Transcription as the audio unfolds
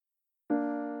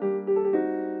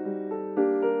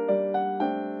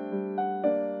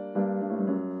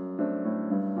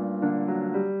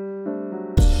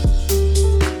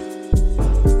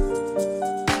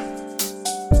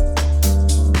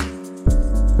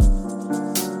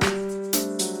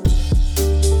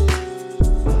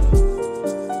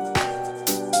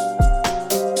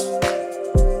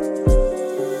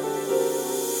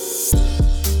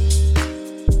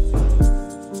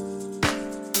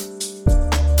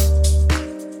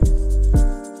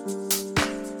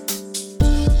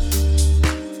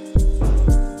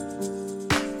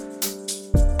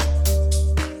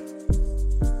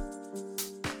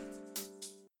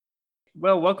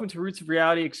Well, welcome to Roots of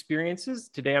Reality Experiences.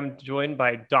 Today I'm joined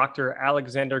by Dr.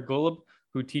 Alexander Golub,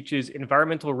 who teaches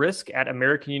environmental risk at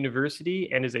American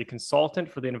University and is a consultant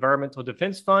for the Environmental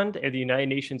Defense Fund and the United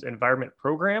Nations Environment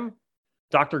Program.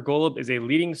 Dr. Golub is a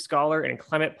leading scholar in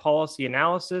climate policy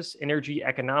analysis, energy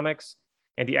economics,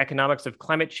 and the economics of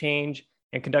climate change,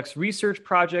 and conducts research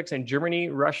projects in Germany,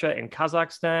 Russia, and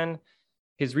Kazakhstan.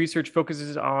 His research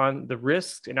focuses on the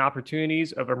risks and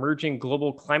opportunities of emerging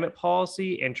global climate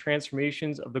policy and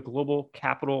transformations of the global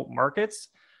capital markets.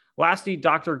 Lastly,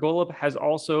 Dr. Golub has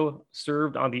also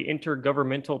served on the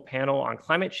Intergovernmental Panel on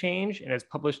Climate Change and has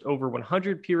published over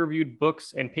 100 peer-reviewed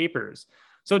books and papers.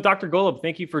 So, Dr. Golub,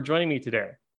 thank you for joining me today.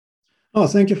 Oh,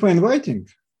 thank you for inviting.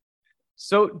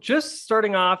 So, just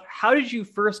starting off, how did you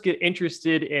first get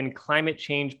interested in climate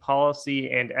change policy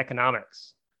and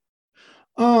economics?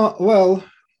 Well,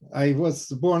 I was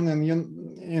born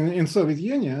in Soviet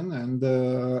Union, and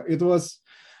it was,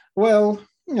 well,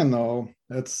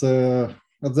 it's at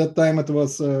that time it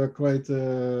was quite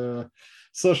a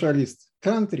socialist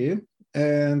country,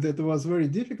 and it was very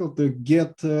difficult to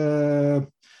get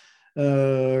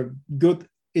good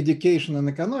education in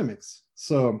economics.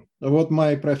 So what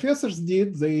my professors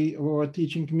did, they were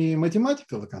teaching me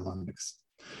mathematical economics.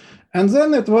 And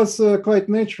then it was quite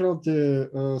natural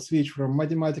to switch from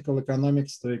mathematical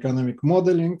economics to economic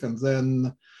modeling, and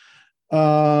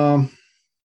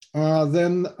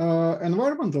then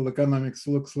environmental economics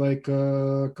looks like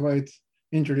a quite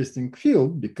interesting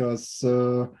field because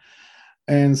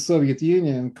in Soviet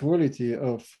Union quality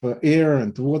of air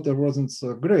and water wasn't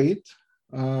so great.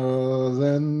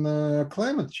 Then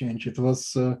climate change, it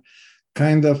was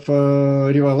kind of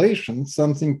revelation,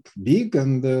 something big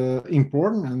and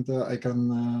important, and I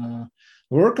can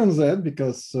work on that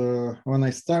because when I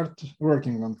start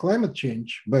working on climate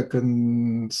change back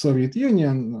in Soviet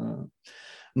Union,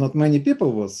 not many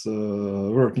people was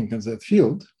working in that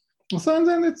field. So and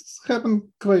then it's happened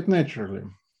quite naturally,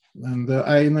 and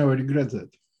I never regret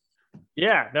that.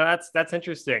 Yeah, no, that's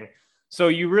interesting. So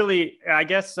you really, I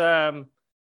guess,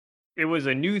 it was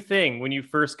a new thing when you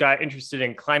first got interested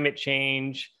in climate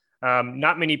change.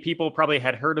 Not many people probably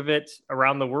had heard of it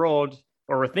around the world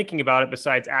or were thinking about it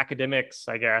besides academics,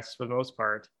 I guess, for the most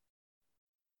part.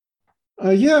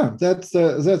 Yeah, that's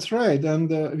right. And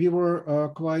we were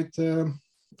quite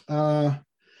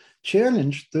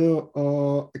challenged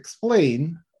to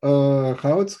explain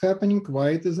how it's happening, why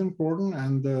it is important.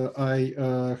 And I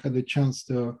had a chance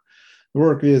to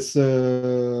work with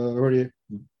very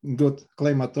good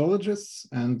climatologists,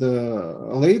 and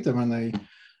later when I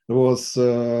was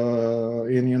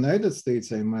in the United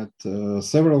States, I met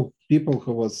several people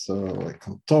who was like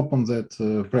on top on that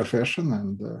profession,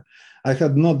 and I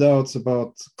had no doubts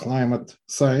about climate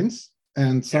science.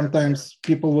 And sometimes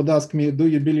people would ask me, do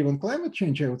you believe in climate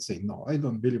change? I would say, no, I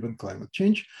don't believe in climate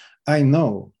change. I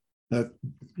know that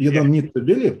you don't need to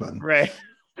believe in. Right.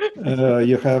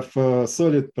 You have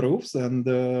solid proofs, and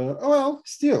well,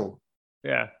 still,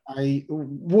 yeah, I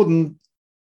wouldn't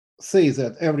say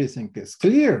that everything is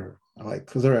clear.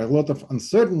 Like there are a lot of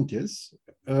uncertainties.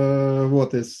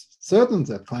 What is certain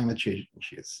that climate change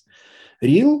is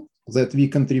real, that we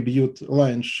contribute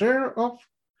lion's share of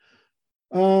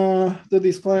to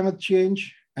this climate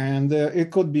change, and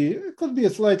it could be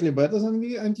slightly better than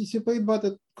we anticipate, but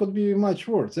it could be much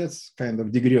worse. That's kind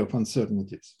of degree of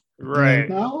uncertainties. Right.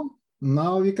 And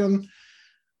now we can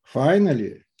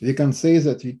finally say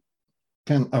that we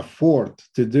can afford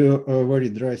to do a very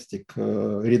drastic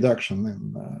reduction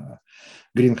in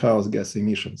greenhouse gas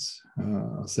emissions,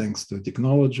 thanks to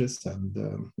technologies and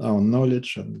our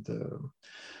knowledge and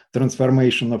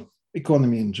transformation of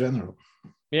economy in general.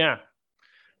 Yeah.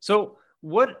 So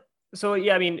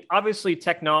yeah, I mean, obviously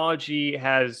technology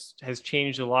has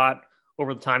changed a lot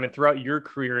over the time and throughout your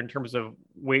career in terms of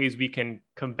ways we can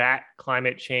combat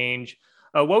climate change.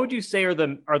 What would you say are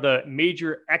the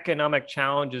major economic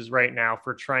challenges right now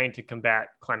for trying to combat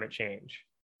climate change?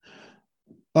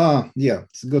 Yeah,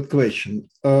 it's a good question.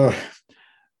 A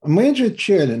major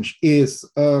challenge is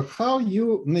how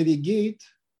you navigate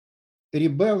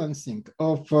rebalancing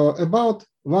of about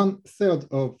 1/3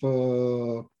 of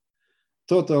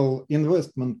total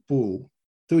investment pool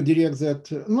to direct that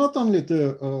not only to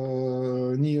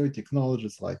new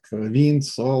technologies like wind,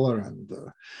 solar, and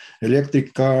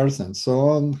electric cars, and so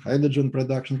on, hydrogen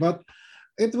production, but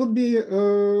it would be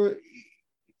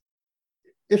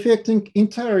affecting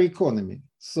entire economy.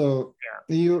 So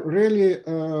you're really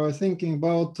thinking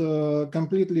about a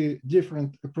completely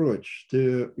different approach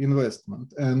to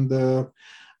investment. And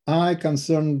I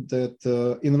concerned that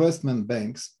investment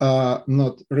banks are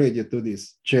not ready to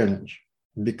this challenge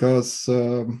because,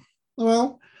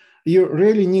 well, you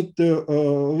really need to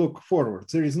look forward.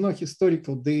 There is no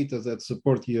historical data that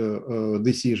support your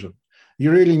decision.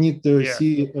 You really need to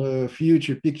see a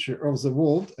future picture of the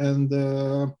world, and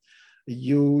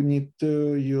you need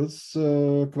to use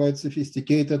quite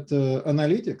sophisticated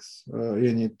analytics.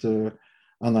 You need to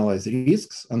analyze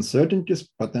risks, uncertainties,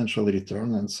 potential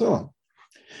return, and so on.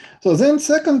 So then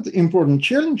second important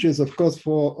challenge is, of course,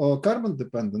 for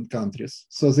carbon-dependent countries.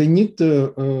 So they need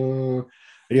to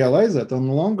realize that on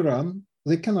the long run,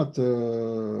 they cannot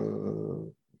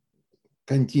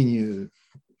continue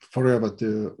forever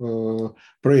to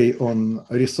prey on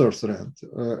resource rent.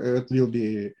 It will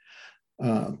be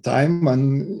time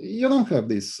when you don't have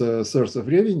this source of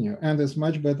revenue, and it's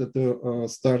much better to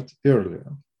start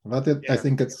earlier. But I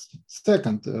think it's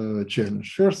second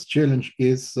challenge. First challenge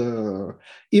is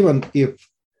even if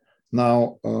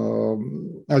now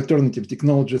alternative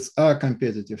technologies are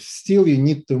competitive, still you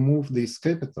need to move this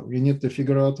capital. You need to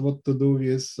figure out what to do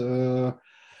with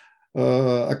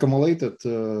accumulated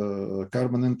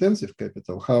carbon-intensive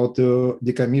capital, how to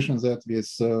decommission that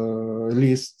with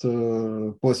least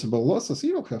possible losses.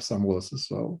 You will have some losses,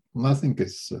 so nothing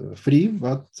is free,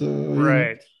 but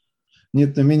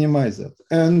need to minimize it.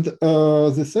 And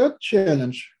the third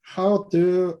challenge, how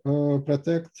to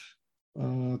protect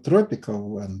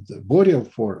tropical and boreal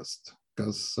forest,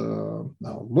 because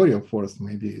now boreal forest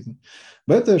may be in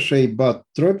better shape, but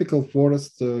tropical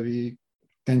forest, we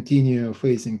continue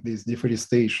facing this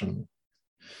deforestation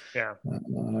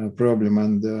problem.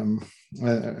 And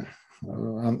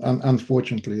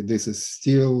unfortunately, this is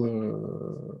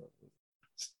still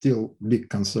big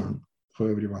concern for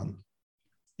everyone.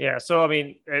 Yeah, so I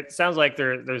mean, it sounds like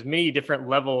there's many different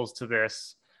levels to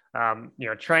this.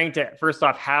 Trying to first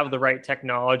off have the right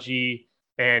technology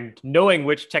and knowing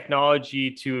which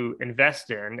technology to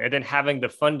invest in, and then having the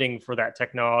funding for that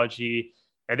technology,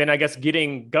 and then I guess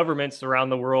getting governments around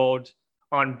the world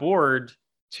on board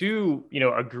to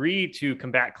agree to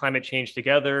combat climate change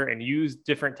together and use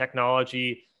different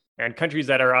technology. And countries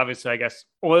that are obviously, I guess,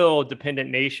 oil dependent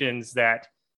nations that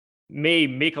may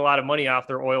make a lot of money off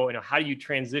their oil, how do you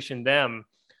transition them?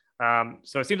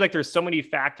 So it seems like there's so many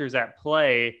factors at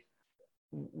play.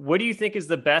 What do you think is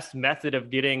the best method of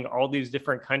getting all these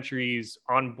different countries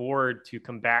on board to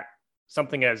combat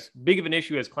something as big of an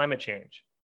issue as climate change?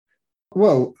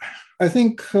 Well, I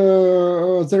think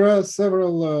there are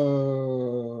several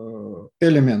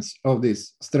elements of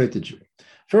this strategy.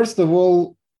 First of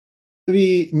all,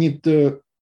 we need to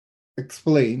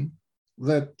explain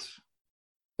that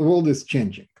the world is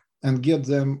changing and get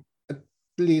them at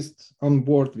least on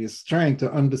board with trying to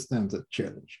understand that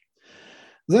challenge.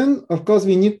 Then, of course,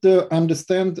 we need to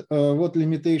understand what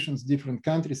limitations different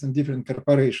countries and different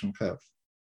corporations have.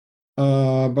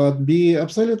 But be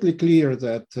absolutely clear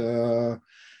that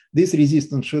this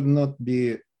resistance should not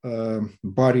be a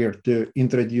barrier to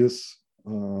introduce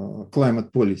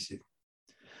climate policy.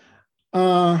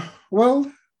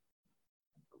 Well,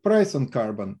 price on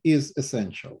carbon is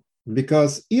essential,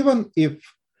 because even if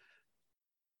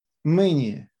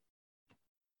many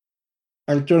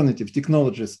alternative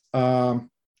technologies are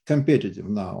competitive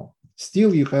now,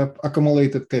 still you have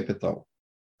accumulated capital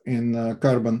in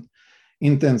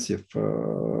carbon-intensive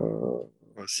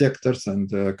sectors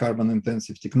and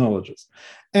carbon-intensive technologies.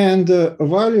 And the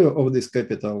value of this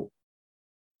capital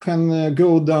can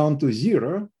go down to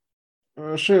zero.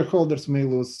 Shareholders may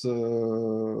lose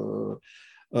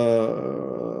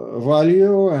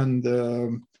value, and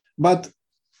but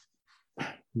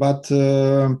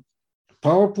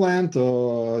power plant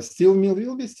or steel mill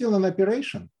will be still in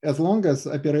operation as long as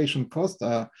operation costs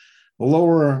are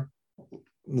lower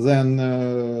than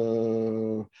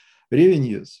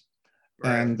revenues.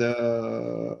 Right. And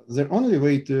the only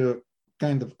way to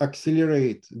kind of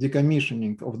accelerate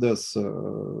decommissioning of those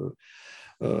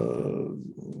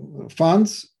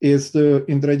funds is to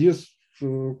introduce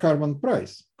carbon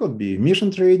price. Could be emission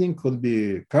trading, could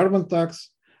be carbon tax,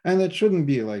 and it shouldn't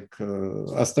be like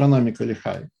astronomically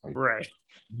high. Right.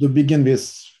 To begin with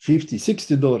 $50,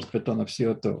 $60 per ton of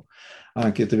CO2,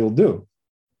 it will do.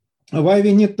 Why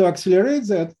we need to accelerate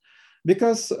that?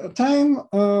 Because time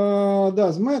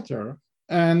does matter.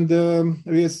 And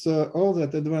with all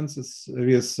that advances,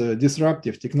 with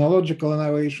disruptive technological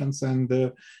innovations and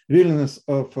the willingness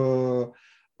of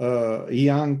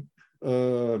young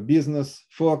business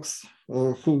folks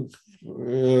who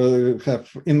have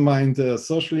in mind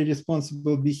socially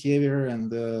responsible behavior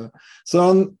and so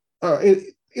on,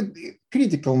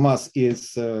 critical mass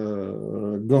is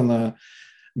gonna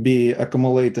be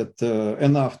accumulated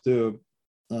enough to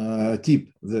tip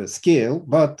the scale.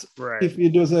 But if we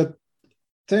do that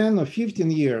 10 or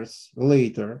 15 years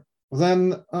later,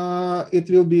 then it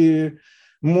will be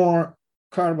more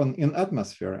carbon in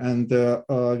atmosphere, and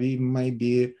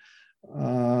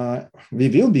we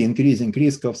will be increasing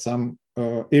risk of some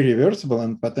irreversible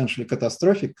and potentially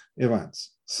catastrophic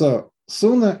events. So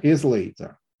sooner is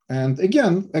later. And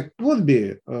again, it would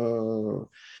be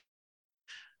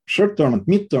short-term and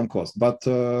mid-term cost, but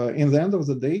in the end of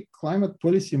the day, climate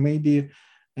policy may be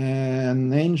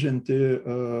an engine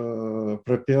to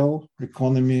propel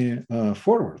economy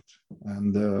forward,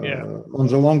 and on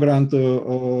the long run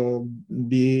to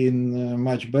be in a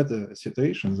much better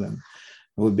situation than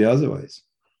would be otherwise.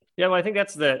 Yeah, well, I think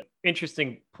that's the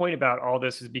interesting point about all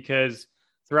this, is because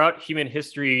throughout human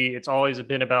history, it's always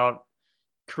been about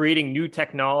creating new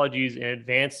technologies and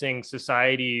advancing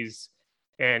societies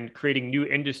and creating new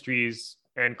industries.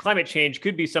 And climate change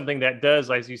could be something that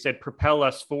does, as you said, propel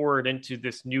us forward into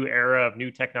this new era of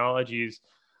new technologies.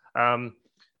 And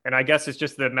I guess it's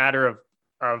just the matter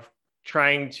of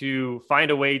trying to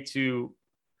find a way to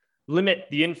limit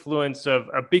the influence of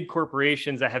big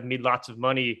corporations that have made lots of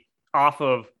money off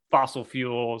of fossil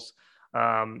fuels.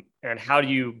 And how do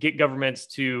you get governments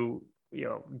to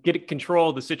get control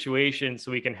of the situation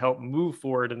so we can help move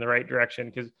forward in the right direction?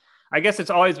 Because I guess it's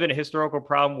always been a historical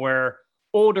problem where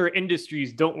older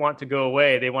industries don't want to go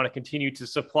away. They want to continue to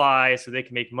supply so they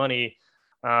can make money,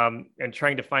 and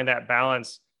trying to find that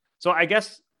balance. So I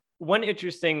guess one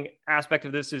interesting aspect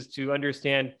of this is to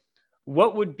understand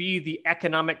what would be the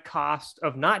economic cost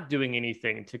of not doing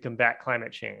anything to combat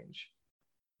climate change.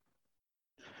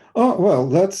 Oh, well,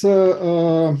 that's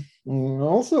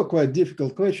also a quite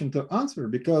difficult question to answer,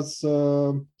 because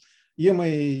you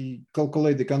may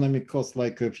calculate economic cost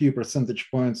like a few percentage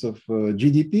points of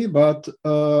GDP, but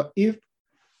if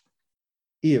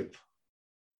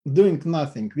doing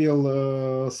nothing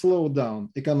will slow down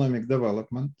economic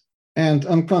development, and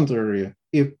on contrary,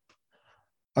 if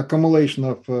accumulation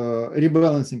of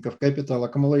rebalancing of capital,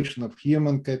 accumulation of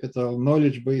human capital,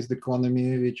 knowledge-based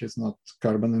economy, which is not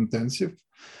carbon intensive,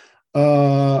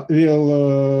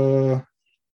 will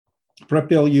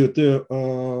propel you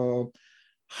to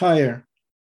higher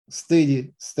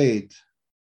steady state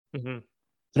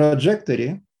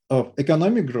trajectory of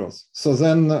economic growth. So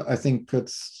then I think it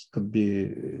could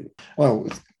be, well,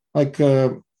 like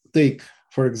take,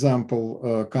 for example,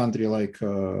 a country like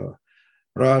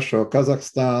Russia or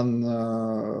Kazakhstan,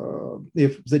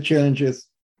 if the challenges,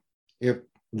 if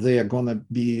they are going to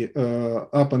be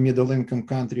upper middle income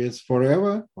countries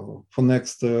forever, for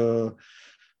next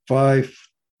 5,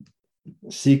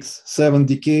 6, 7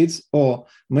 decades, or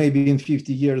maybe in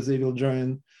 50 years they will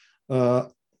join a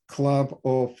club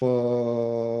of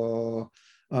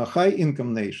high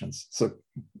income nations. So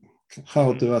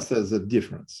how to assess the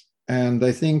difference? And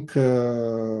I think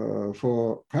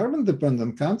for carbon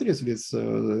dependent countries with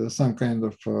some kind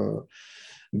of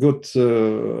good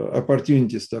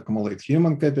opportunities to accumulate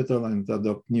human capital and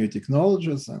adopt new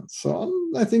technologies and so on,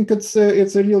 I think it's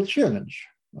a real challenge.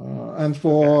 And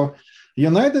for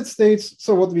United States,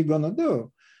 so what we gonna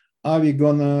do? Are we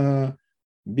gonna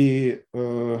be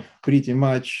pretty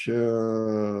much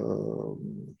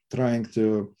trying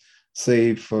to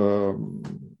save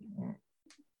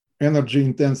energy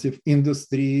intensive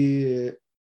industry,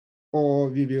 or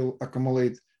we will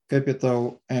accumulate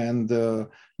capital and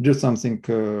do something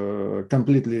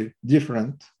completely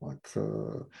different, like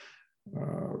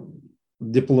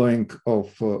deploying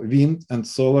of wind and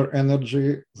solar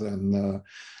energy? Then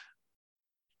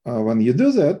when you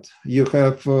do that, you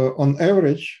have on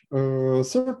average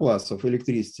surplus of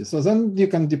electricity. So then you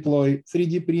can deploy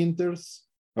 3D printers,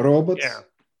 robots,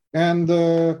 and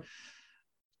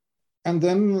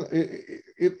then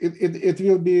it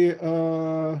will be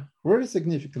a very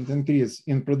significant increase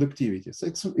in productivity. So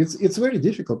it's very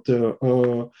difficult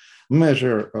to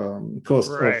measure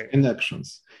cost of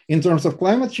inactions. In terms of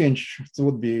climate change, it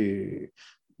would be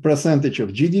percentage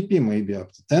of GDP, maybe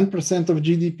up to 10% of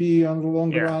GDP on the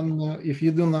long run, if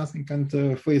you do nothing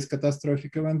and face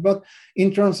catastrophic event. But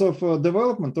in terms of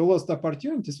development or lost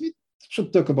opportunities, we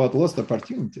should talk about lost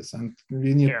opportunities, and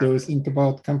we need to think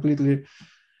about completely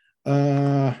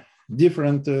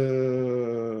different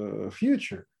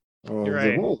future of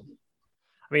the world.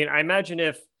 I mean, I imagine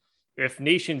if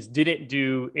nations didn't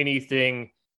do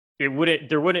anything, there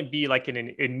wouldn't be like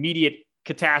an immediate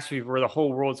catastrophe where the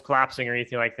whole world's collapsing or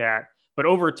anything like that. But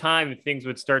over time, things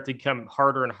would start to become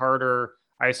harder and harder,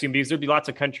 I assume, because there'd be lots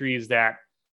of countries that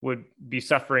would be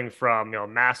suffering from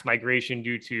mass migration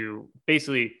due to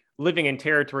basically living in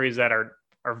territories that are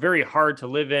very hard to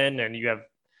live in, and you have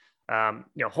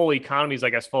whole economies, I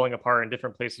guess, falling apart in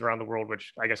different places around the world,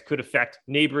 which I guess could affect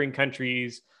neighboring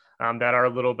countries. that are a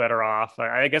little better off.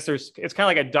 I guess it's kind of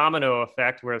like a domino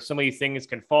effect where so many things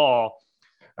can fall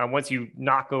once you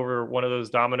knock over one of those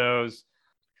dominoes.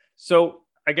 So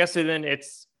I guess then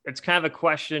it's kind of a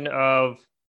question of,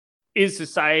 is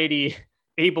society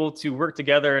able to work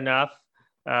together enough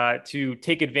to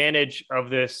take advantage of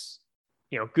this,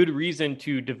 good reason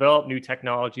to develop new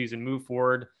technologies and move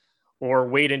forward, or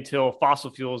wait until fossil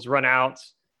fuels run out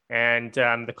and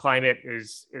the climate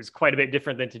is quite a bit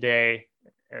different than today,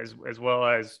 as well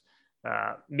as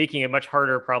making it much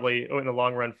harder, probably in the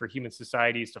long run, for human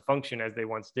societies to function as they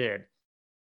once did.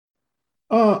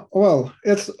 Well,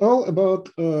 it's all about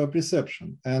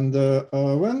perception. And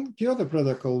when Kyoto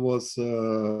Protocol was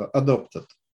adopted,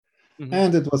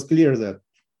 and it was clear that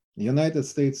the United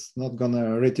States not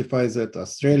gonna ratify that,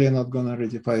 Australia not gonna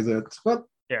ratify that, but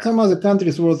some other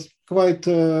countries was quite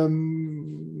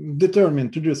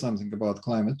determined to do something about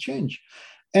climate change.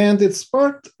 And it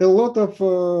sparked a lot of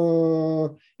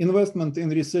investment in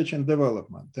research and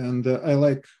development. And I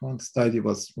like one study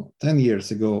was 10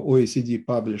 years ago, OECD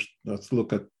published, let's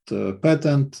look at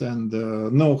patent and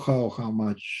know-how,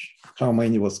 how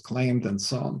many was claimed and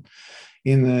so on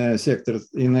in sectors,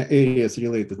 in areas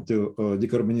related to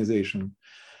decarbonization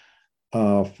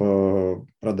of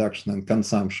production and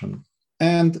consumption.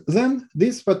 And then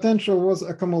this potential was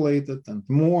accumulated and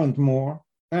more.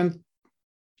 And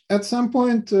at some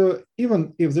point,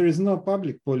 even if there is no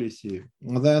public policy,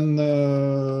 then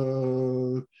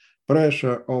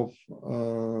pressure of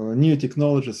new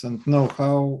technologies and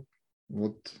know-how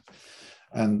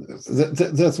and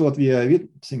that's what we are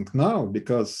witnessing now,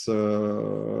 because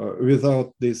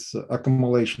without this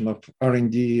accumulation of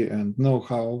R&D and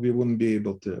know-how, we wouldn't be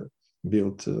able to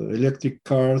build electric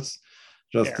cars,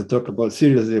 just to talk about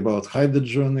seriously about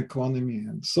hydrogen economy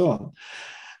and so on.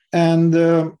 And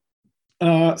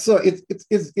so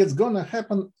it's going to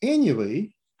happen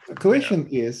anyway. The question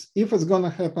is if it's going to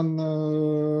happen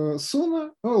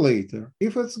sooner or later.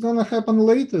 If it's going to happen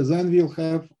later, then we'll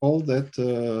have all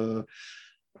that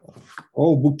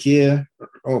whole bouquet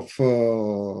of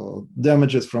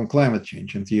damages from climate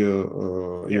change. And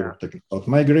you're talking about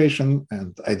migration,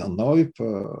 and I don't know if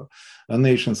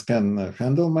nations can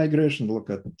handle migration. Look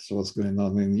at what's going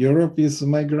on in Europe with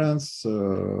migrants,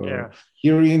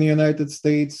 here in the United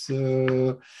States.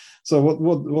 So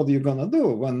what are you gonna do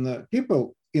when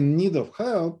people in need of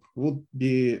help would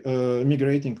be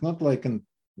migrating, not like in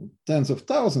tens of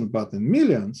thousands, but in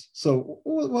millions? So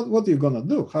what are you gonna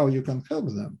do? How you can help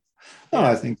them?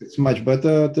 I think it's much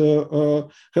better to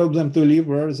help them to live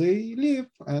where they live.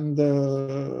 And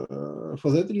for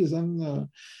that reason,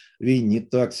 we need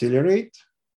to accelerate,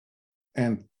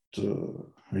 and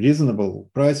reasonable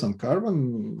price on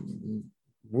carbon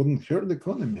wouldn't hurt the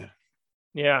economy.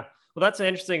 Yeah, well, that's an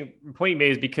interesting point you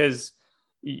made, is because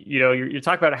you're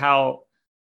talking about how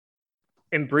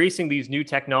embracing these new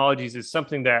technologies is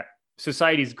something that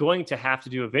society is going to have to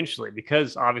do eventually,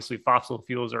 because obviously fossil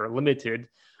fuels are limited.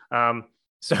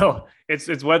 So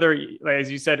it's whether, as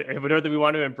you said, whether we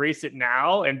want to embrace it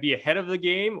now and be ahead of the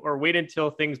game, or wait until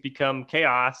things become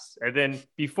chaos and then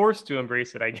be forced to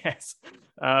embrace it, I guess.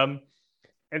 And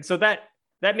so that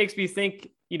makes me think,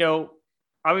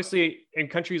 obviously in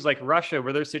countries like Russia,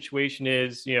 where their situation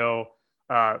is,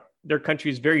 their country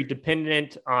is very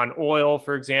dependent on oil,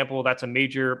 for example. That's a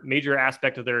major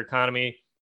aspect of their economy.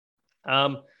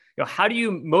 How do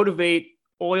you motivate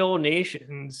oil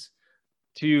nations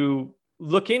to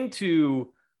look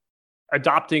into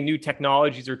adopting new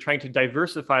technologies or trying to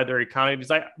diversify their economy?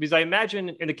 Because I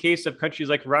imagine in the case of countries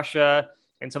like Russia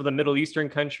and some of the Middle Eastern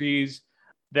countries,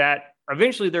 that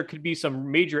eventually there could be some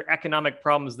major economic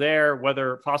problems there,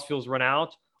 whether fossil fuels run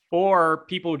out or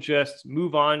people just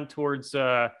move on towards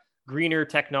greener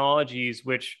technologies,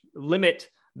 which limit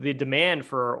the demand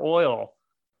for oil.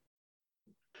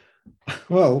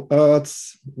 Well,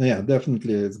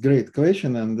 definitely, it's a great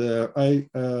question, and I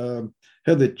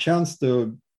had a chance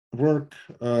to work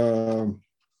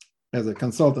as a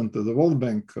consultant to the World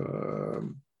Bank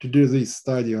to do this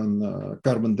study on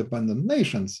carbon-dependent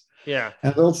nations. Yeah,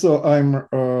 and also I'm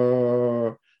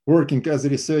working as a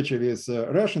researcher with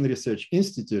Russian research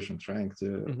institution, trying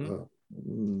to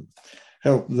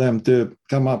help them to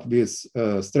come up with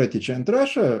strategy. And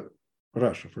Russia,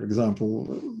 for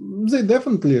example, they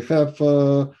definitely have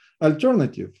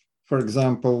alternative. For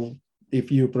example, if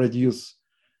you produce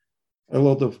a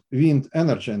lot of wind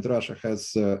energy, and Russia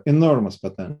has enormous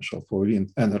potential for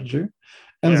wind energy,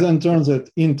 and then turns it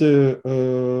into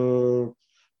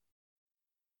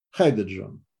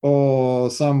hydrogen or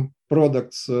some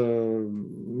products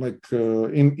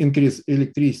increase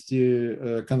electricity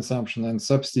consumption and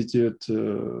substitute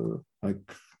like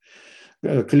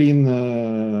clean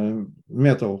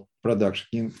metal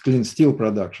production, clean steel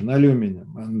production,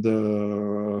 aluminum, and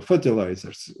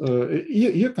fertilizers.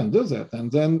 You can do that,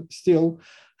 and then still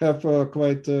have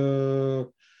quite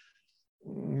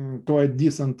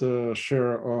decent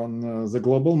share on the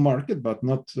global market, but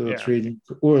not trading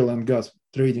oil and gas,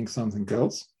 trading something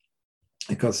else,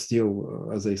 because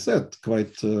still, as I said,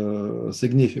 quite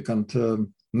significant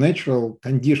natural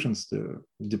conditions to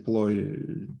deploy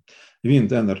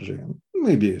wind energy, and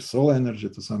maybe solar energy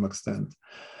to some extent.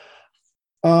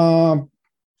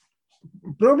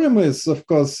 Problem is, of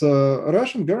course,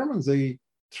 Russian government, they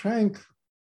trying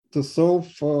to solve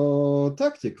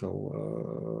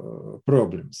tactical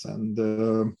problems, and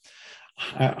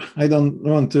I don't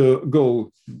want to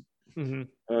go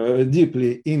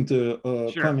deeply into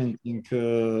commenting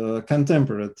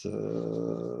contemporary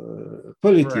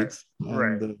politics.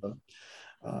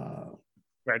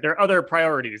 Right. There are other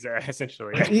priorities,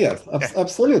 essentially. Yes,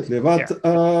 absolutely. But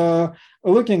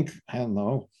looking, I don't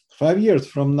know, 5 years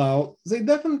from now, they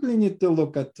definitely need to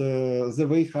look at the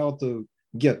way how to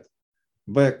get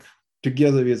back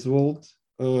together with world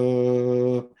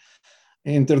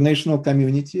international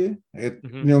community. It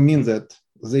will mean that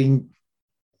they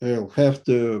will have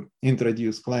to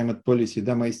introduce climate policy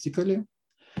domestically.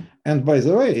 And by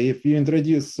the way, if you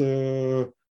introduce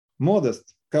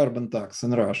modest carbon tax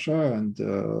in Russia and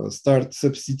start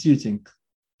substituting,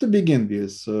 to begin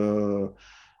with,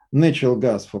 natural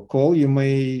gas for coal, you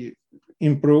may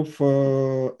improve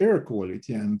air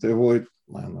quality and avoid,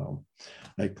 I don't know,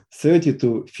 like 30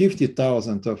 to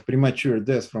 50,000 of premature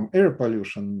deaths from air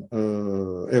pollution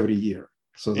every year.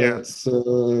 So that's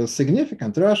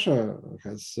significant. Russia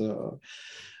has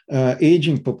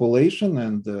aging population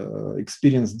and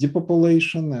experienced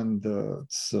depopulation, and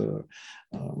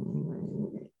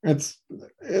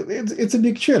it's a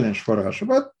big challenge for Russia.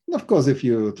 But of course, if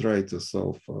you try to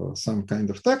solve some kind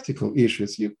of tactical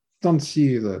issues, you don't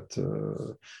see that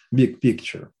big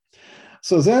picture.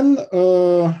 So then,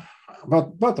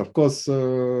 but of course,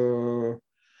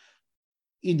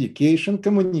 education,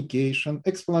 communication,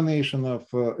 explanation of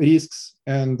risks,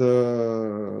 and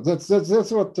that's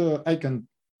what I can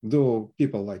do.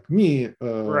 People like me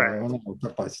on our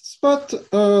capacities. But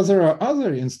there are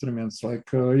other instruments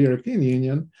like European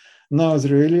Union now is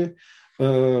really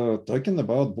talking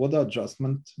about border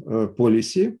adjustment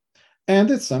policy,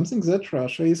 and it's something that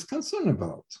Russia is concerned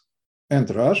about. And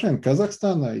Russia and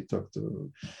Kazakhstan, I talked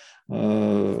to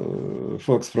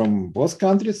folks from both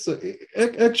countries.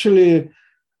 Actually,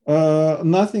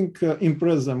 nothing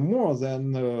impressed them more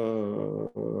than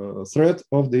threat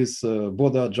of this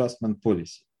border adjustment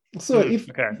policy. So if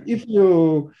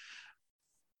you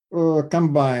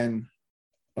combine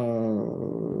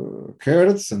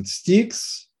carrots and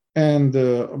sticks, and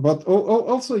but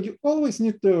also you always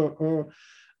need to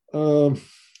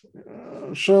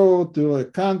show to a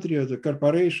country or the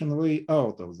corporation way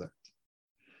out of that.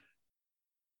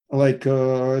 Like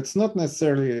it's not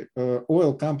necessarily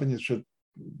oil companies should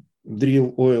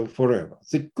drill oil forever.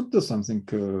 They could do something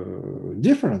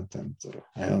different, and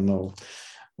I don't know,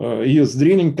 use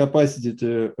drilling capacity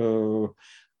to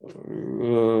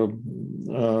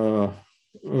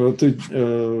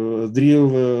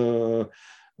drill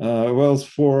wells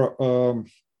for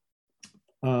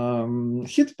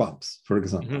heat pumps, for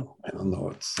example. I don't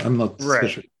know. I'm not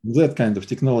special in that kind of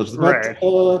technology,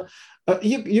 but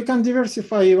you can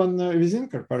diversify even within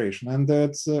corporation, and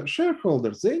that's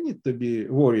shareholders. They need to be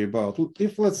worried about.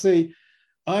 If let's say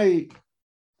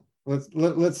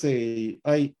let's say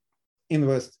I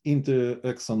invest into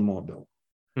ExxonMobil,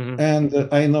 and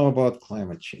I know about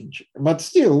climate change, but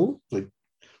still, like,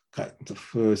 kind of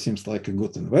seems like a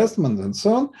good investment and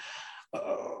so on.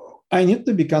 I need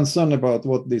to be concerned about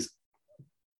what this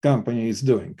company is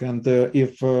doing. And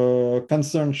if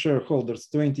concerned shareholders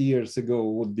 20 years ago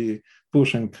would be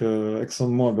pushing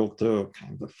ExxonMobil to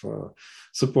kind of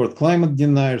support climate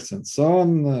deniers and so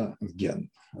on, again,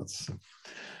 that's,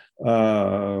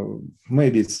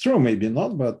 maybe it's true, maybe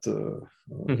not, but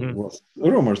was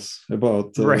rumors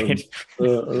about the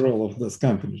role of this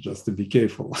company, just to be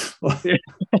careful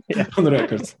on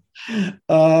records.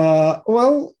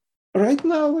 Well, right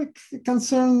now, like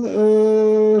concerned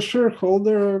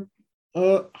shareholder,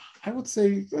 I would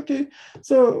say, okay,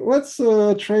 so let's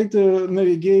try to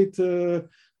navigate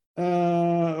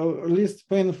least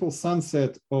painful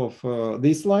sunset of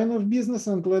this line of business,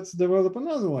 and let's develop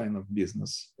another line of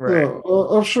business.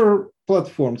 Offshore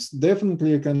platforms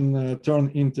definitely can turn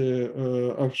into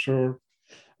offshore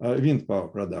wind power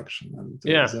production. And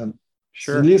then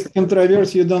least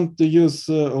controversy, you don't use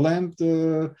land.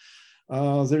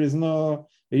 There is no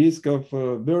risk of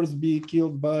birds being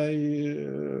killed by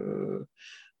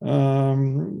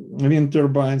wind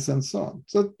turbines and so on.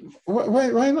 So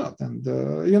why not? And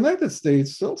the United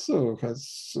States also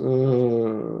has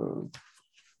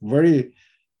very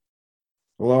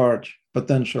large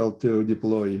potential to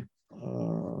deploy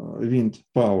wind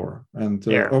power, and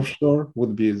offshore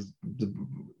would be the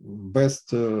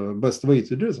best way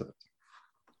to do that.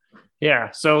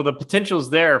 Yeah, so the potential's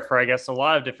there for, I guess, a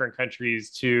lot of different countries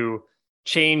to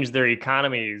change their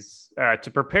economies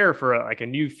to prepare for a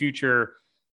new future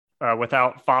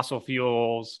without fossil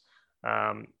fuels.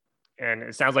 And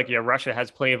it sounds like, Russia has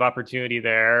plenty of opportunity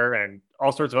there, and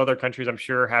all sorts of other countries, I'm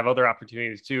sure, have other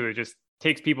opportunities too. It just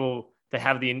takes people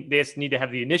to they just need to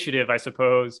have the initiative, I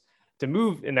suppose, to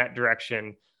move in that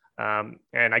direction. And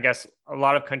I guess a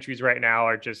lot of countries right now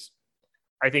are just,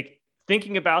 I think,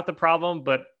 thinking about the problem,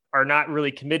 but are not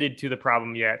really committed to the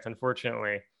problem yet,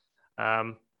 unfortunately.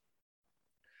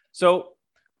 So,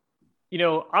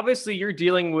 obviously you're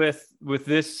dealing with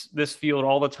this field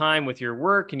all the time with your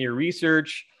work and your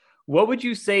research. What would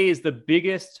you say is the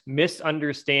biggest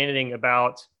misunderstanding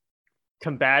about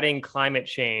combating climate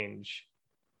change?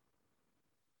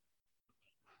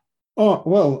 Oh,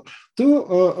 well, two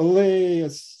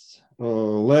layers,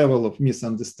 level of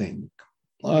misunderstanding.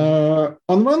 On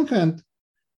one hand,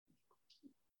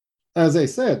 as I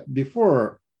said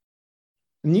before,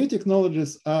 new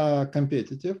technologies are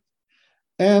competitive.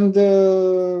 And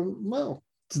well,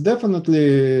 it's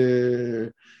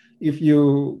definitely, if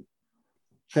you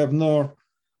have no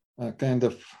kind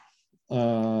of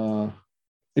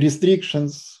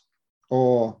restrictions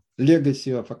or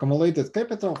legacy of accumulated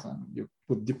capital, then you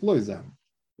could deploy them.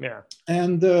 Yeah.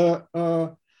 And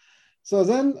so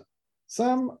then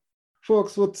some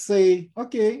folks would say,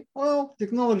 okay, well,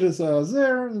 technologies are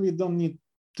there, we don't need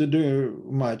to do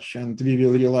much, and we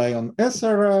will rely on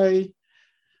SRI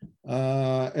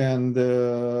and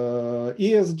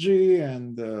ESG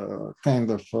and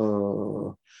kind of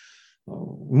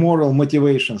moral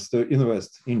motivations to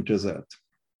invest into that.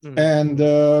 And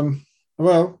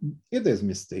well, it is a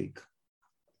mistake.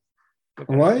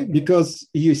 Okay. Why? Because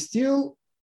you still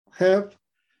have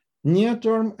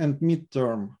near-term and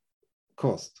mid-term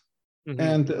cost.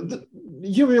 And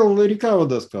you will recover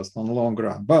those costs on the long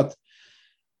run. But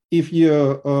if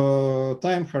your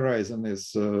time horizon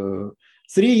is 3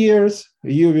 years,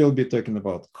 you will be talking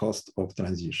about cost of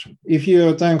transition. If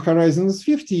your time horizon is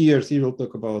 50 years, you will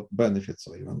talk about benefits,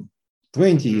 or even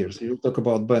 20 years, you will talk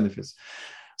about benefits.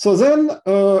 So then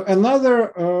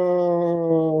another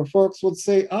folks would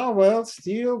say, well,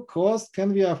 still cost,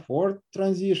 can we afford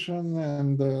transition?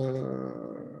 And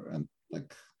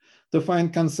like, to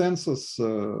find consensus,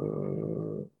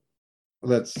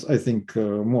 that's, I think,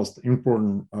 most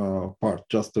important part,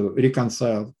 just to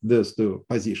reconcile those two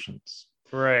positions.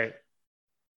 Right.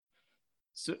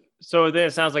 So then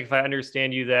it sounds like, if I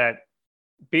understand you, that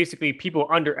basically people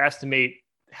underestimate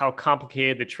how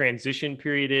complicated the transition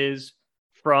period is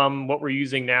from what we're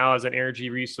using now as an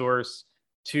energy resource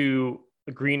to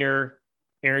a greener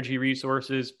energy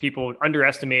resources. People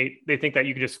underestimate, they think that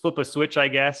you could just flip a switch, I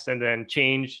guess, and then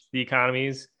change the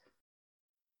economies.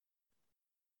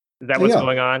 Is that what's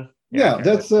going on? Yeah,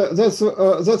 okay. That's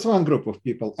one group of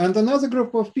people. And another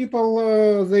group of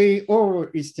people, they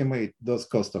overestimate those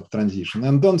costs of transition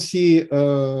and don't see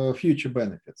future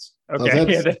benefits.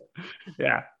 Okay. So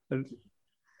yeah.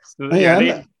 So,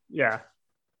 yeah.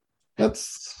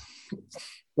 That's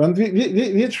when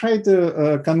we try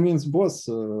to convince both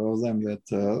of them that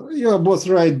you are both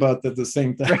right, but at the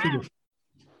same time.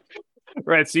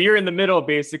 Right. So you're in the middle,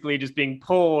 basically just being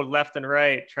pulled left and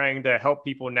right, trying to help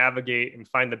people navigate and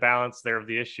find the balance there of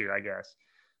the issue, I guess.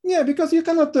 Yeah, because you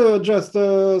cannot just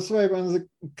swipe on the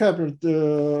covered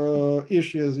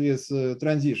issues with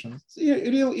transitions.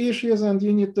 Real issues, and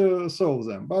you need to solve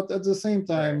them. But at the same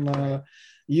time,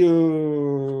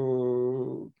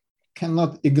 you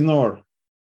cannot ignore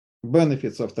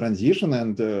benefits of transition,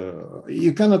 and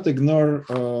you cannot ignore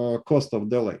cost of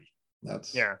delay.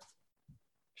 That's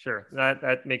Sure.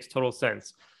 That makes total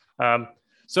sense.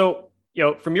 So,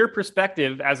 from your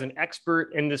perspective as an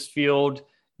expert in this field,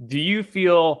 do you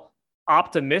feel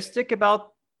optimistic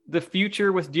about the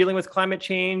future with dealing with climate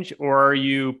change, or are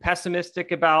you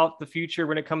pessimistic about the future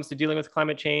when it comes to dealing with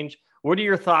climate change? What are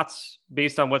your thoughts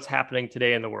based on what's happening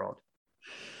today in the world?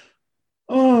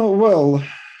 Oh, well,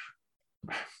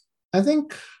 I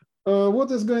think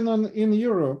what is going on in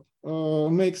Europe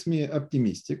makes me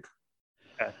optimistic.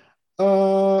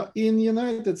 In the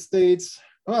United States,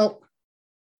 well,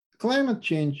 climate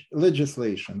change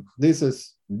legislation. This is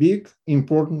big,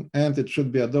 important, and it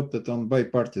should be adopted on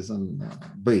bipartisan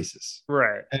basis.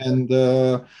 Right. And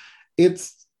it's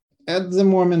at the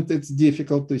moment it's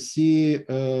difficult to see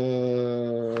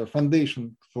foundation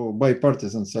for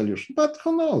bipartisan solution. But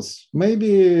who knows?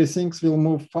 Maybe things will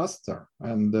move faster.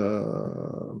 And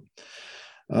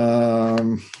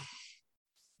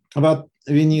but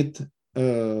we need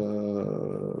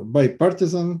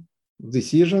bipartisan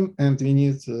decision, and we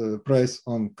need price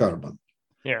on carbon.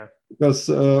 Yeah. Because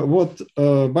what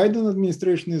Biden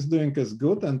administration is doing is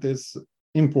good and is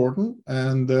important,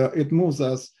 and it moves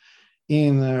us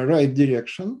in the right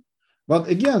direction. But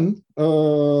again,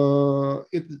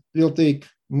 it will take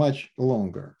much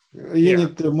longer. You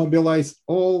need to mobilize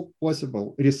all possible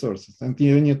resources, and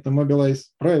you need to mobilize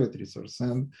private resources.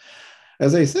 And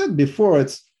as I said before,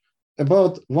 it's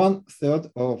about 1/3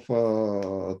 of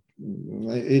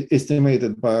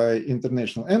estimated by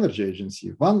International Energy Agency.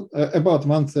 About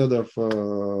 1/3 of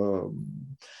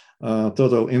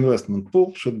total investment pool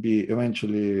should be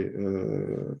eventually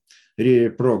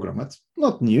reprogrammed. It's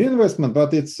not new investment, but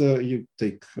it's you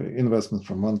take investment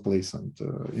from one place and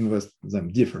invest them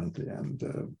differently. And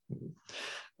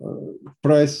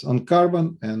price on carbon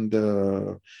and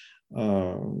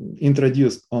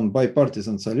introduced on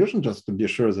bipartisan solution, just to be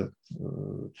sure that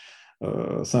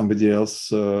somebody else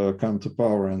come to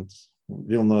power and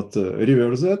will not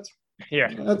reverse that. Yeah,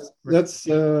 that's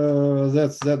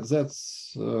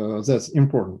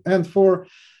important. And for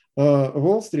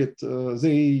Wall Street,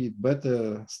 they better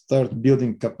start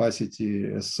building capacity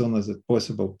as soon as it's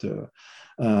possible to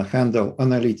handle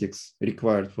analytics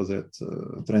required for that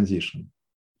transition.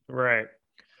 Right.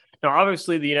 Now,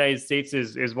 obviously, the United States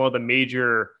is one of the major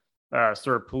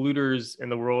sort of polluters in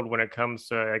the world when it comes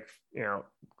to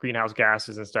greenhouse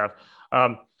gases and stuff.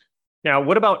 Now,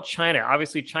 what about China?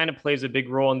 Obviously, China plays a big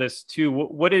role in this too.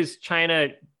 What is China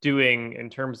doing in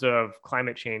terms of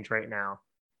climate change right now?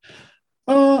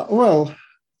 Well,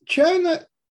 China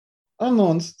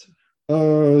announced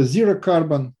zero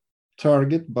carbon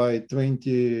target by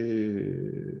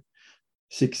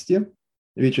 2060,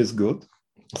 which is good.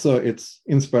 So it's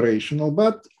inspirational,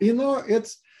 but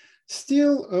it's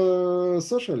still a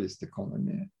socialist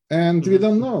economy, and we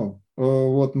don't know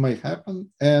what may happen.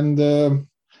 And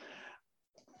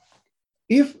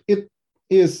if it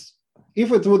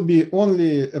would be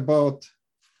only about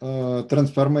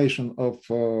transformation of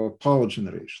power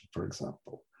generation, for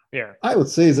example, I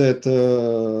would say that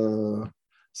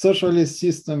socialist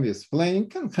system is playing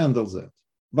can handle that.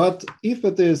 But if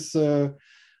it is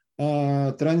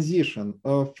transition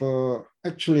of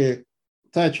actually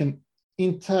touching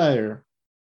entire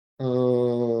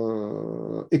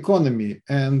economy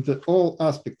and all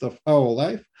aspects of our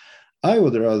life, I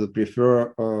would rather prefer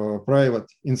private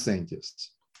incentives.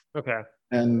 Okay.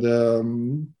 And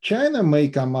China may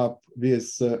come up with,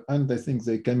 and I think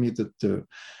they committed to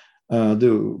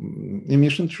do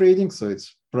emission trading, so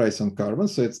it's price on carbon.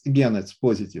 So it's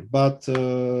positive, but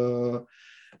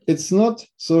it's not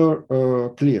so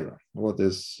clear what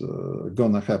is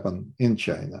going to happen in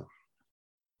China.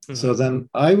 Mm-hmm. So then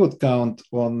I would count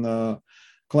on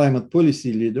climate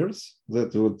policy leaders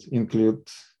that would include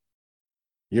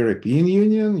European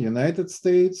Union, United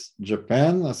States,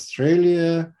 Japan,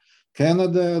 Australia,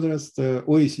 Canada, the rest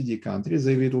OECD countries.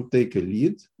 They will take a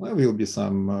lead. There will be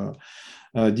some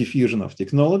diffusion of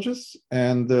technologies,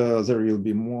 and there will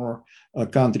be more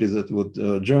countries that would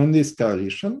join this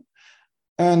coalition.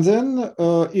 And then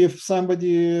if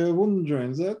somebody wouldn't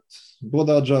join that,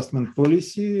 border adjustment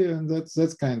policy, and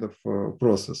that's kind of a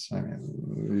process. I mean,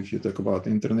 if you talk about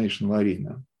international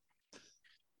arena.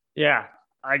 Yeah,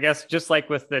 I guess just like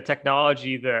with the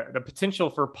technology, the potential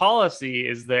for policy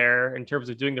is there in terms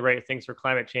of doing the right things for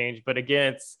climate change. But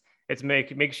again, it's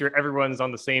make sure everyone's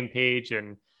on the same page.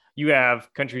 And you have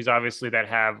countries, obviously, that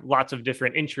have lots of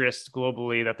different interests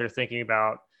globally that they're thinking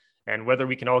about. And whether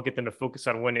we can all get them to focus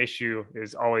on one issue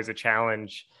is always a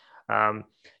challenge.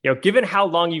 Given how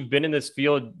long you've been in this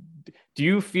field, do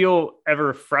you feel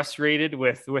ever frustrated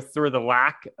with sort of the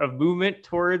lack of movement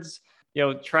towards,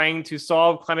 trying to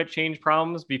solve climate change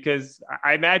problems? Because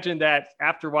I imagine that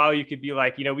after a while you could be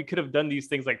like, we could have done these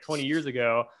things like 20 years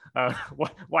ago.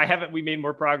 Why haven't we made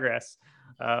more progress?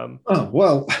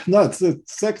 Well, that's an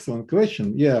excellent question.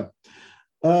 Yeah,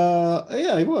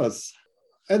 it was.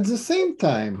 At the same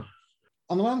time,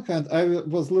 on one hand, I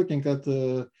was looking at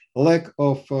the lack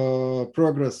of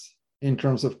progress in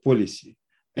terms of policy.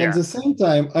 Yeah. At the same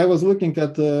time, I was looking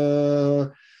at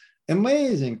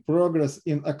amazing progress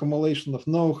in accumulation of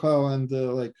know-how and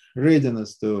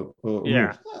readiness to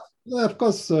move. Of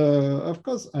course,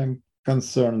 I'm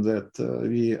concerned that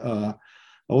we are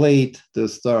late to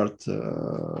start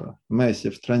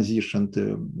massive transition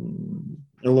to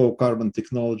low carbon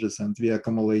technologies, and we are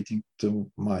accumulating too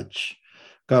much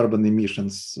carbon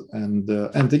emissions. And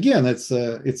again, it's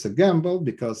a gamble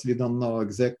because we don't know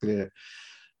exactly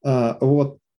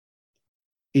what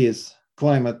is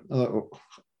climate,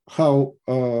 how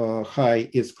high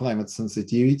is climate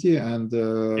sensitivity, and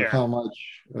how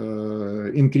much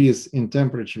increase in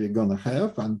temperature we're gonna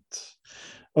have. And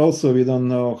also, we don't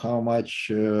know how much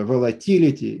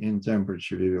volatility in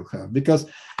temperature we will have. Because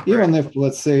even if,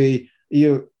 let's say,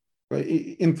 you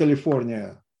in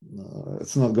California,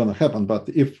 it's not gonna happen, but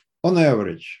if on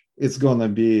average, it's gonna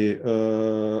be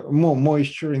more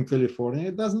moisture in California,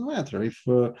 it doesn't matter. If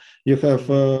you have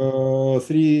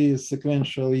 3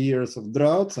 sequential years of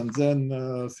droughts and then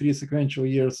 3 sequential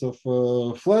years of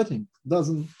flooding,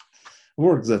 doesn't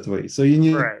work that way. So you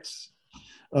need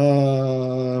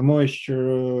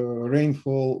moisture,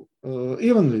 rainfall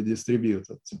evenly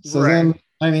distributed. So then,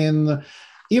 I mean,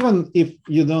 even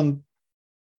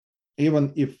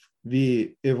if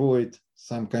we avoid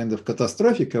some kind of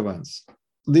catastrophic events,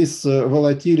 this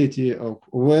volatility of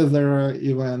weather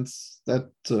events,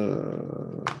 that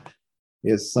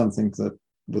is something that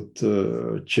would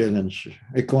challenge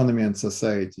economy and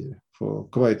society for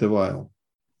quite a while.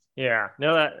 Yeah,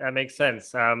 no, that makes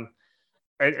sense. And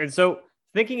so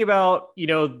thinking about,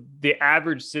 the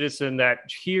average citizen that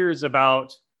hears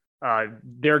about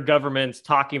their governments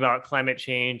talking about climate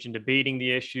change and debating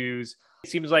the issues, it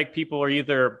seems like people are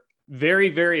either very,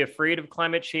 very afraid of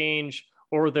climate change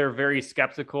or they're very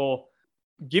skeptical.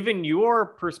 Given your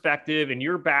perspective and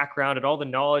your background and all the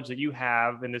knowledge that you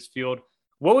have in this field,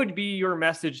 what would be your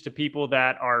message to people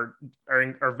that are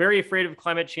very afraid of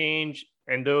climate change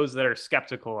and those that are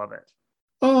skeptical of it?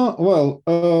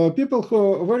 People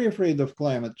who are very afraid of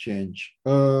climate change,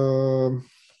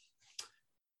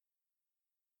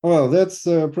 that's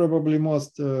probably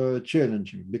most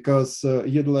challenging, because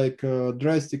you'd like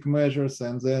drastic measures,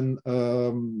 and then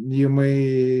you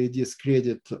may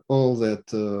discredit all that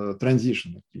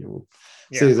transition. You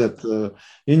say that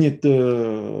you need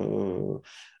to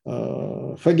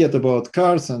forget about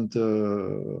cars and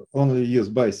only use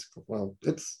bicycle. Well,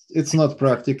 it's not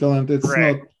practical, and it's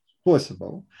not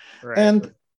possible.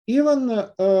 And even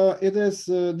it is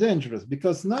dangerous,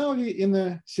 because now we're in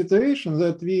a situation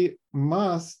that we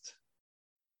must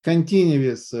continue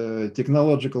with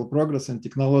technological progress and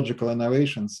technological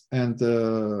innovations and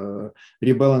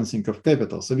rebalancing of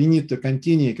capital. So we need to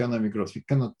continue economic growth. We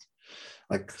cannot,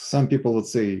 like some people would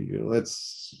say,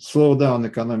 let's slow down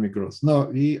economic growth. No,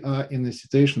 we are in a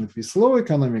situation, if we slow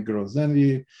economic growth, then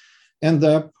we end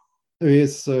up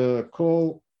with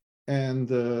coal and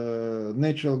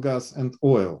natural gas and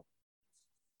oil.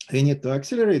 We need to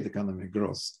accelerate economic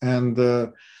growth and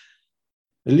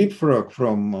leapfrog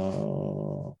from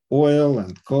oil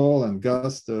and coal and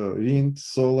gas to wind,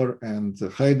 solar, and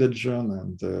hydrogen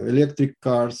and electric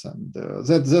cars, and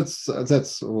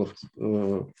that's what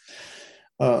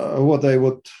I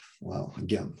would. Well,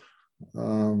 again,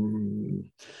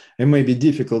 it may be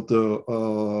difficult to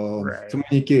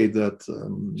communicate that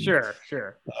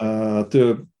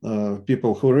to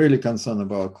people who are really concerned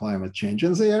about climate change,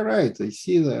 and they are right. They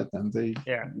see that, and they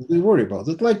worry about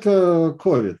it. Like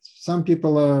COVID, some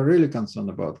people are really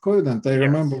concerned about COVID, and I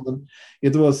remember when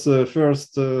it was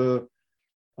first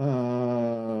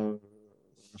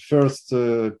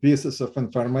pieces of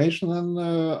information, and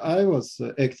I was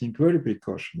acting very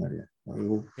precautionary.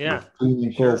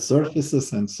 Cleaning all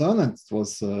surfaces and so on, and it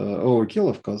was overkill,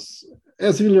 of course,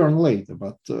 as we learn later.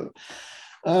 But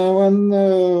when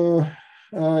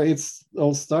it's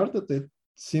all started, it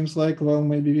seems like, well,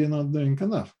 maybe we're not doing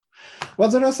enough.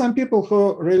 But there are some people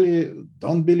who really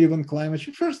don't believe in climate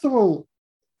change. First of all,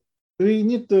 we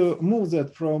need to move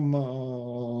that from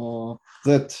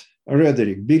that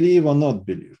rhetoric, believe or not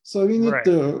believe. So we need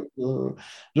to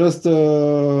just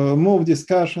move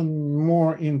discussion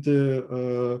more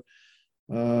into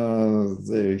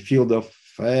the field of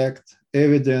fact,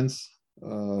 evidence,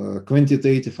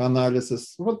 quantitative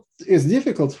analysis. What is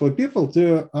difficult for people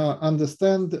to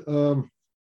understand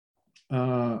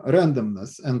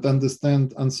randomness and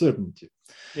understand uncertainty.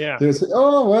 They say,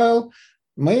 oh, well,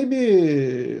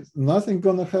 maybe nothing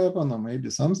gonna happen, or maybe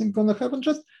something gonna happen.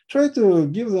 Just try to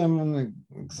give them an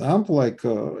example, like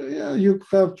you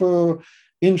have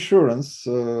insurance,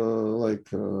 you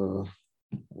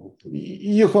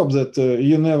hope that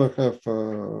you never have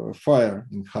fire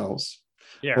in house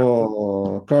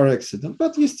or car accident,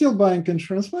 but you're still buying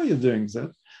insurance. Why are you doing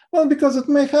that? Well, because it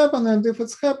may happen, and if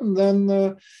it's happened, then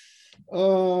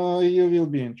you will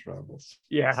be in trouble.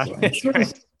 Yeah.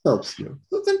 So helps you.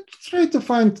 So then try to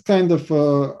find kind of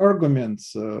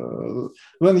arguments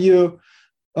when you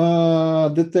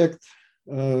detect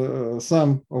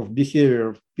some of behavior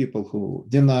of people who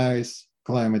denies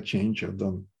climate change or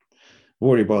don't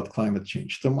worry about climate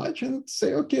change too much, and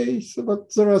say, okay, so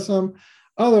but there are some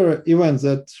other events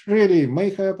that really may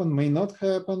happen, may not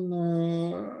happen,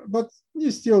 but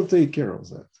you still take care of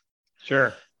that.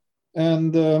 Sure.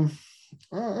 And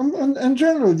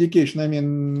general education, I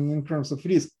mean, in terms of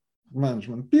risk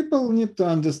management, people need to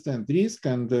understand risk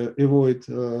and avoid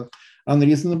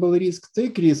unreasonable risk.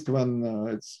 Take risk when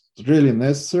it's really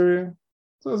necessary.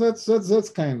 So that's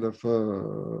kind of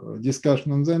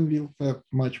discussion, and then we'll have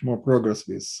much more progress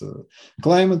with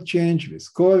climate change,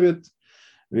 with COVID,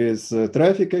 with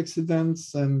traffic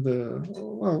accidents, and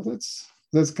well,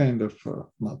 that's kind of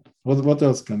not. What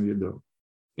else can we do?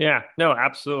 Yeah, no,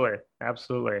 absolutely.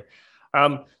 Absolutely.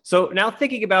 So now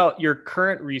thinking about your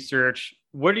current research,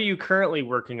 what are you currently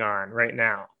working on right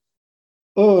now?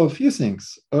 Oh, a few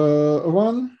things.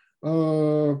 One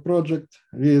project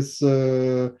with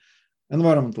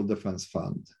Environmental Defense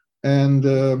Fund, and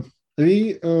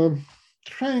we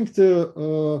trying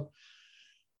to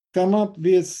come up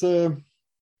with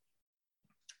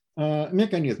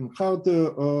mechanism how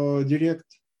to direct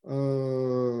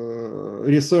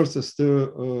resources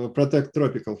to protect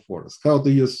tropical forests, how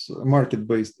to use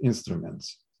market-based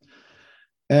instruments.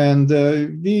 And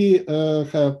we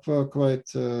have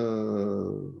quite a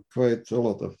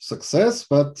lot of success,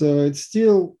 but it's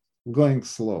still going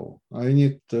slow. I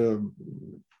need to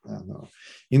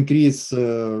increase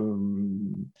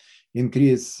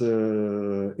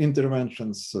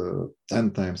interventions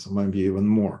 10 times, or maybe even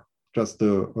more, just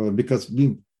to, because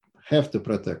we have to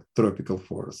protect tropical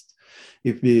forest.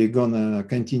 If we're gonna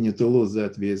continue to lose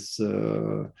that with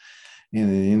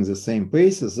in the same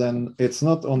paces, then it's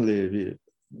not only we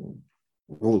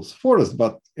lose forest,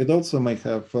 but it also may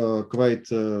have quite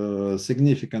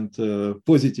significant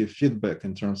positive feedback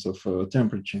in terms of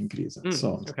temperature increase and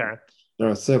so on. Okay. There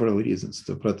are several reasons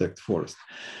to protect forest.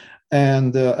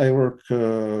 And I work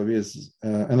with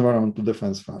Environmental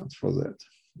Defense Fund for that,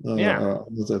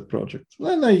 that project.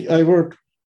 And I work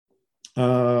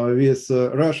with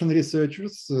Russian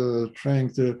researchers trying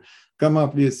to come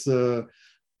up with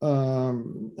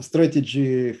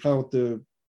strategy how to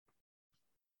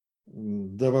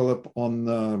develop on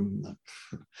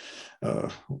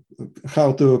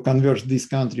how to convert this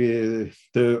country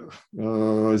to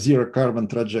zero carbon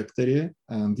trajectory,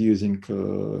 and using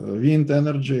wind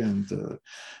energy, and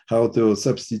how to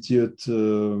substitute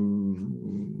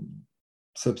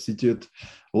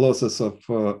losses of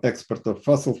export of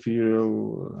fossil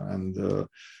fuel, and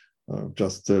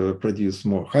just produce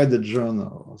more hydrogen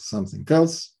or something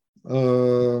else.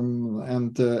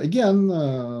 And again,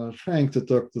 trying to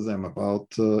talk to them about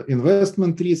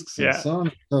investment risks and so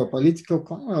on. So political,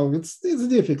 well, it's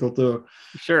difficult to,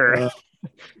 sure,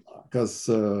 because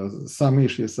some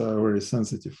issues are very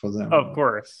sensitive for them. Of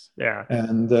course, yeah.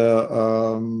 And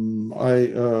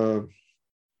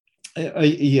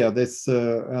yeah, that's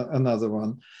another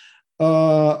one.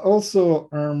 Also,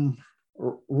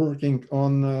 working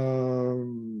on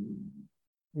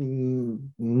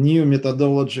new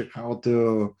methodology how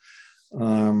to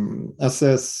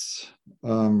assess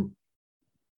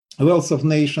wealth of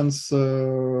nations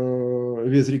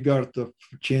with regard to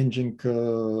changing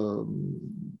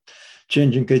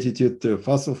attitude to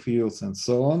fossil fuels and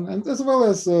so on, and as well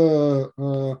as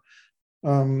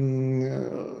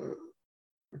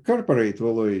corporate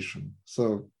valuation.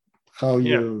 So how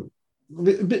you,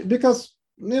 because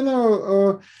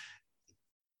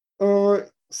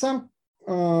some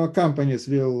companies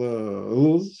will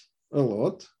lose a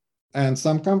lot, and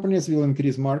some companies will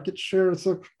increase market share.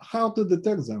 So how to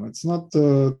detect them? It's not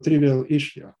a trivial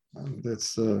issue. And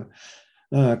that's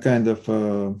kind of,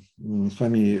 for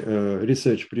me,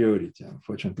 research priority.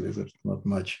 Unfortunately, there's not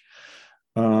much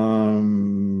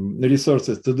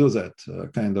resources to do that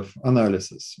kind of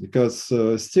analysis, because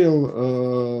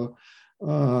still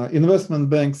investment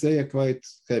banks, they are quite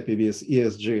happy with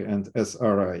ESG and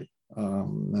SRI.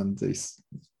 And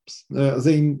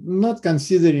they're not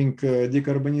considering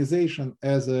decarbonization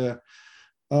as a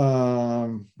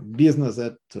business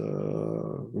that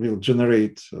will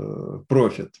generate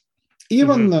profit,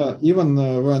 even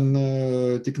when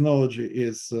technology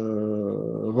is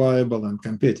viable and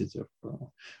competitive.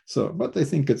 But I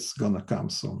think it's gonna come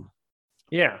soon.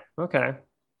 Yeah. Okay.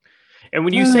 And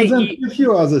when you say a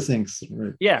few other things,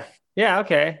 right? Yeah.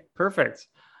 Okay. Perfect.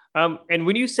 And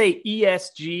when you say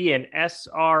ESG and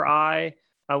SRI,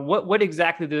 what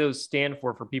exactly do those stand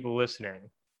for people listening?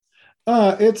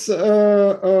 It's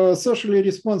socially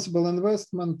responsible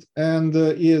investment, and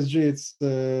ESG. It's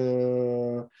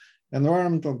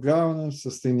environmental governance,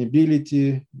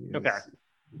 sustainability. Okay. Yes.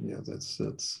 Yeah, that's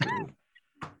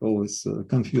always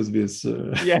confused with.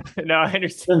 Yeah, no, I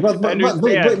understand. I But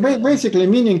understand. basically,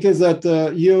 meaning is that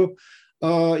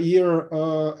your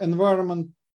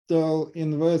environmental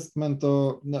investment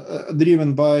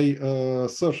driven by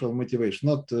social motivation,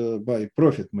 not by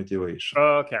profit motivation.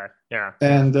 Oh, okay. Yeah.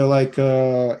 And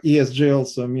ESG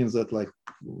also means that like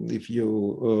if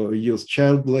you use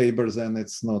child labor, then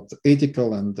it's not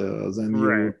ethical, and then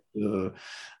Right.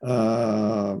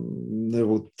 they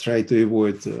would try to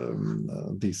avoid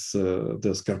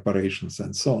those corporations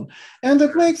and so on. And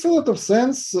it makes a lot of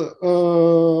sense,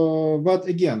 but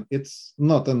again, it's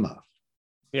not enough.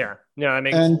 Yeah. No,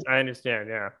 And I understand.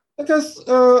 Yeah. because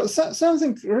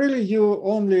something really you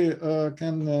only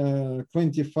can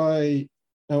quantify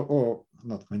or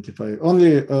not quantify,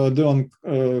 only do on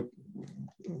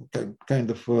kind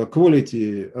of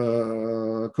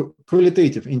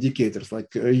qualitative indicators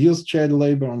like use child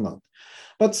labor or not.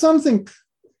 But something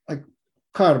like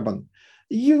carbon,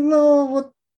 you know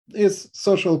what is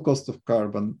social cost of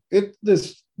carbon? It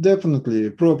is definitely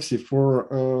a proxy for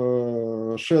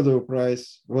shadow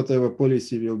price, whatever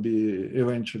policy will be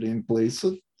eventually in place.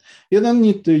 So you don't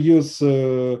need to use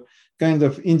kind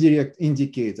of indirect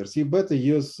indicators. You better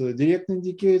use direct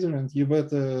indicator, and you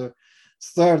better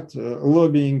start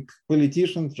lobbying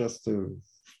politicians just to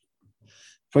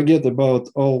forget about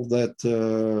all that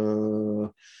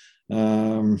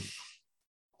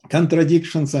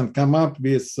contradictions and come up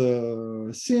with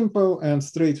simple and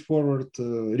straightforward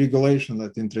regulation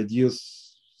that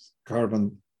introduce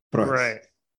carbon price. Right.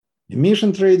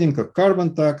 Emission trading or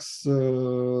carbon tax,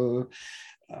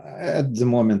 at the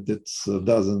moment, it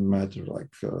doesn't matter.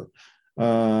 Like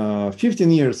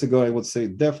 15 years ago, I would say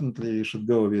definitely you should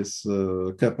go with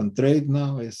cap and trade.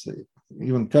 Now I say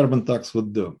even carbon tax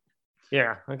would do.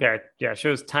 Yeah. Okay. Yeah.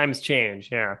 Shows times change.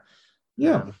 Yeah.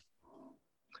 Yeah.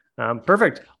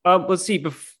 Perfect. Let's see.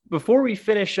 Before we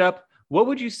finish up, what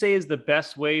would you say is the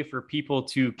best way for people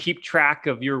to keep track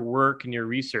of your work and your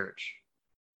research?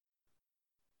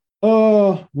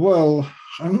 Well,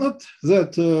 I'm not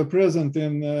that present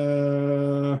in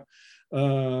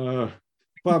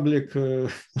public.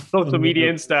 Social media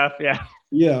and stuff. Yeah.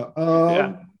 Yeah.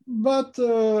 Yeah. But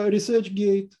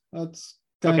ResearchGate, that's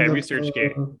Okay. kind of,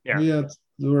 ResearchGate. Yeah. yeah, it's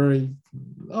very,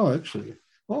 oh, actually,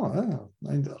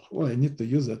 I need to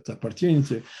use that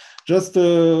opportunity. Just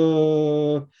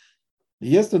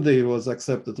yesterday was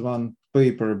accepted one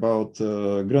paper about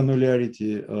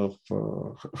granularity of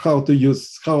how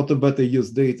to better use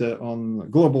data on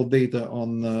global data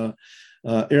on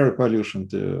air pollution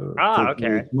to Okay.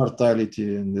 calculate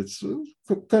mortality, and it's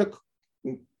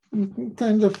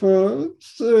kind of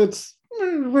it's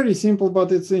very simple,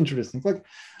 but it's interesting. Like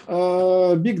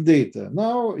big data.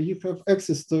 Now you have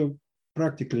access to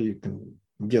practically you can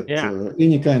get Yeah.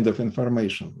 any kind of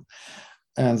information.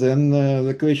 And then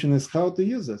the question is how to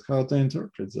use it, how to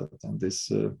interpret that. And this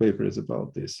paper is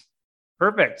about this.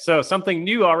 Perfect. So something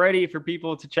new already for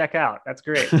people to check out. That's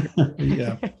great.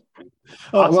 Yeah.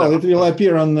 Awesome. Well, it will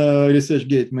appear on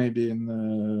ResearchGate maybe in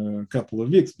a couple of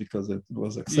weeks because it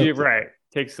was accepted. You're right.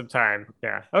 Takes some time.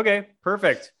 Yeah. Okay.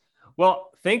 Perfect.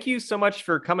 Well, thank you so much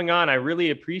for coming on. I really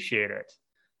appreciate it.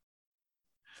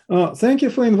 Thank you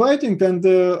for inviting, and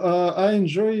I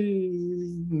enjoy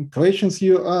questions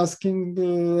you're asking,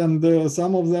 and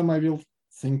some of them I will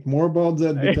think more about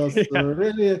that because Yeah.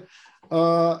 really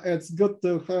it's good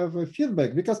to have a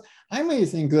feedback, because I may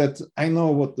think that I know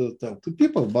what to tell to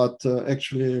people, but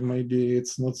actually maybe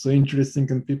it's not so interesting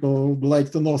and people would like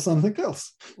to know something else.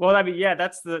 Well, I mean, yeah,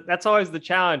 that's always the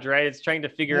challenge, right? It's trying to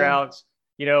figure Yeah. out,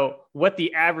 what the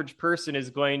average person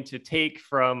is going to take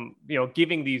from,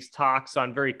 giving these talks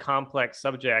on very complex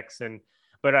subjects.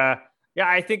 Yeah,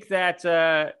 I think that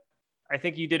I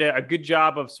think you did a good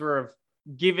job of sort of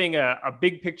giving a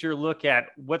big picture look at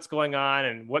what's going on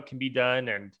and what can be done.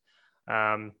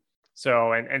 And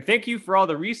thank you for all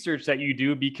the research that you do,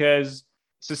 because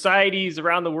societies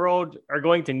around the world are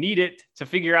going to need it to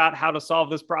figure out how to solve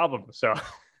this problem. So,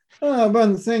 But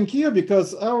thank you,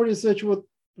 because our research would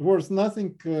worth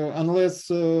nothing unless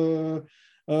you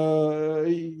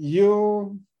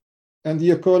and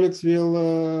your colleagues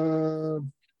will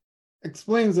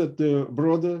explain that to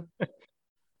broader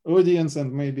audience,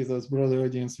 and maybe this broader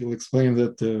audience will explain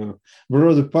that to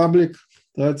broader public.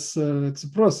 That's it's a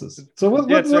process. So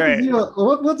that's right.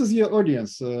 what is your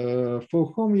audience for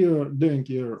whom you're doing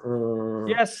your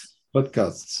Yes.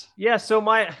 podcasts? Yeah, so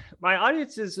my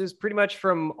audience is pretty much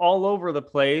from all over the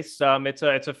place. It's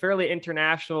a fairly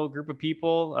international group of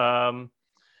people,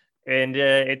 and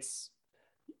it's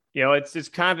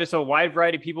kind of just a wide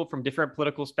variety of people from different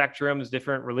political spectrums,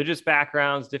 different religious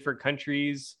backgrounds, different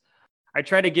countries. I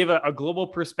try to give a global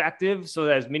perspective so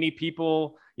that as many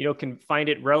people can find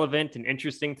it relevant and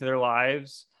interesting to their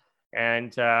lives,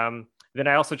 and then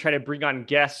I also try to bring on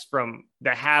guests from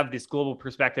that have this global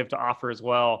perspective to offer as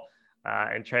well,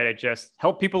 and try to just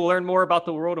help people learn more about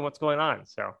the world and what's going on.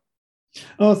 So.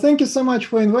 Oh, thank you so much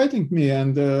for inviting me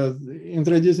and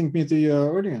introducing me to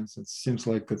your audience. It seems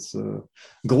like it's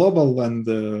global and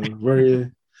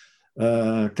very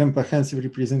comprehensive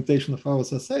representation of our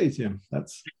society.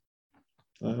 That's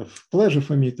a pleasure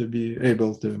for me to be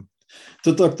able to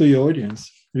talk to your audience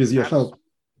with your help.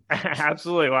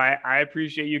 Absolutely. Well, I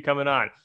appreciate you coming on.